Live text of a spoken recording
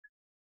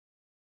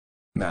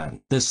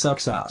Man, this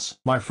sucks ass.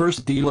 My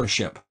first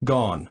dealership,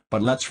 gone.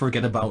 But let's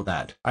forget about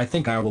that. I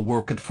think I will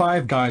work at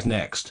Five Guys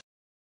next.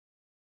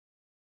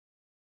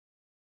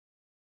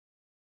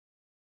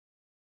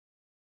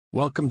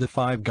 Welcome to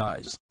Five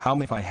Guys. How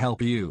may I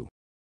help you?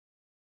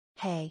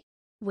 Hey.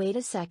 Wait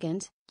a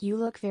second, you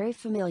look very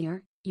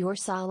familiar. You're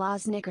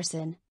Sallas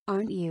Nickerson,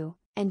 aren't you?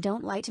 And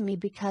don't lie to me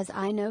because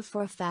I know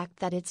for a fact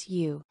that it's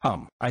you.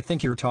 I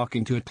think you're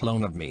talking to a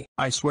clone of me.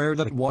 I swear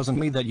that it wasn't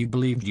me that you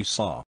believed you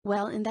saw.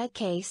 Well, in that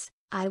case,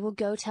 I will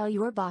go tell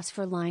your boss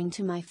for lying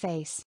to my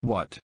face.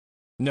 What?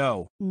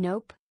 No.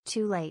 Nope,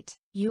 too late.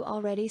 You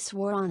already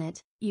swore on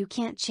it. You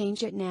can't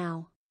change it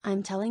now.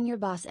 I'm telling your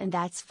boss and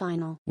that's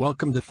final.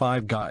 Welcome to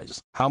Five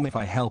Guys. How may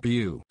I help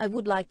you? I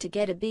would like to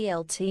get a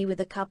BLT with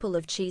a couple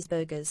of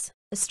cheeseburgers,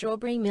 a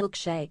strawberry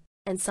milkshake,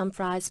 and some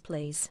fries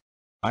please.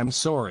 I'm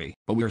sorry,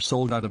 but we're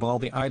sold out of all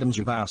the items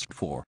you've asked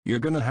for. You're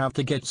gonna have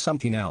to get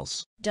something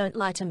else. Don't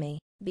lie to me,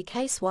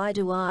 because why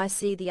do I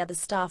see the other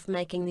staff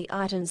making the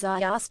items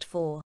I asked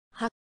for?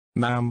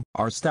 Ma'am,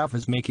 our staff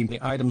is making the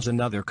items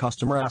another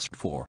customer asked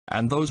for,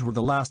 and those were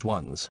the last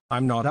ones.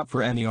 I'm not up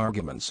for any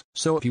arguments,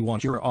 so if you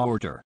want your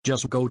order,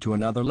 just go to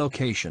another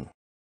location.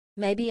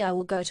 Maybe I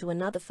will go to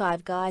another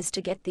Five Guys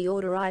to get the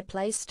order I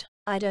placed.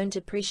 I don't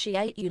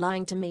appreciate you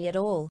lying to me at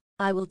all.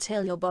 I will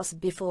tell your boss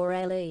before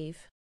I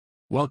leave.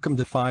 Welcome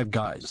to Five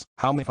Guys.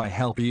 How may I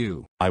help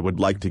you? I would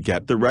like to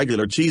get the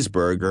regular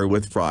cheeseburger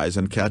with fries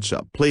and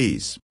ketchup,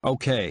 please.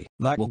 Okay,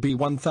 that will be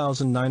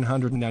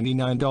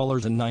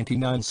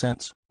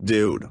 $1,999.99.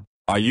 Dude,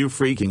 are you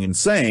freaking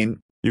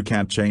insane? You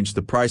can't change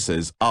the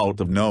prices out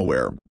of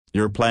nowhere.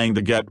 You're playing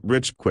the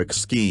get-rich-quick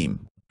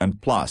scheme.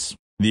 And plus,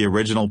 the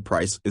original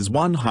price is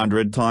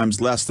 100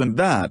 times less than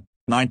that,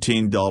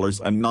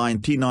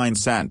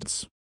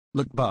 $19.99.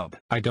 Look, bub,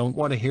 I don't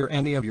want to hear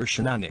any of your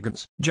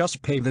shenanigans.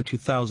 Just pay the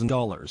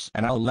 $2,000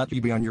 and I'll let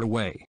you be on your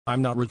way.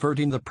 I'm not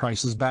reverting the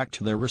prices back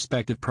to their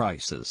respective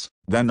prices.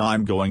 Then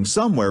I'm going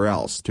somewhere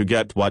else to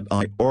get what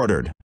I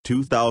ordered.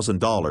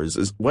 $2,000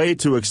 is way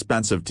too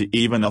expensive to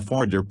even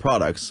afford your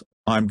products.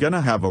 I'm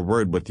gonna have a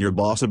word with your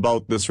boss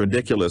about this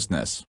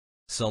ridiculousness.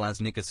 Sallas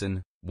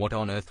Nickerson, what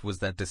on earth was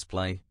that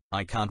display?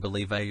 I can't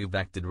believe you've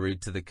acted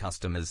rude to the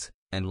customers,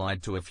 and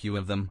lied to a few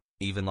of them,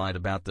 even lied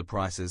about the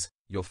prices.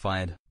 You're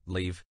fired.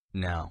 Leave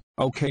now.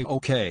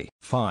 Okay,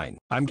 fine.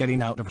 I'm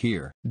getting out of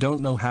here.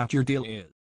 Don't know how your deal is.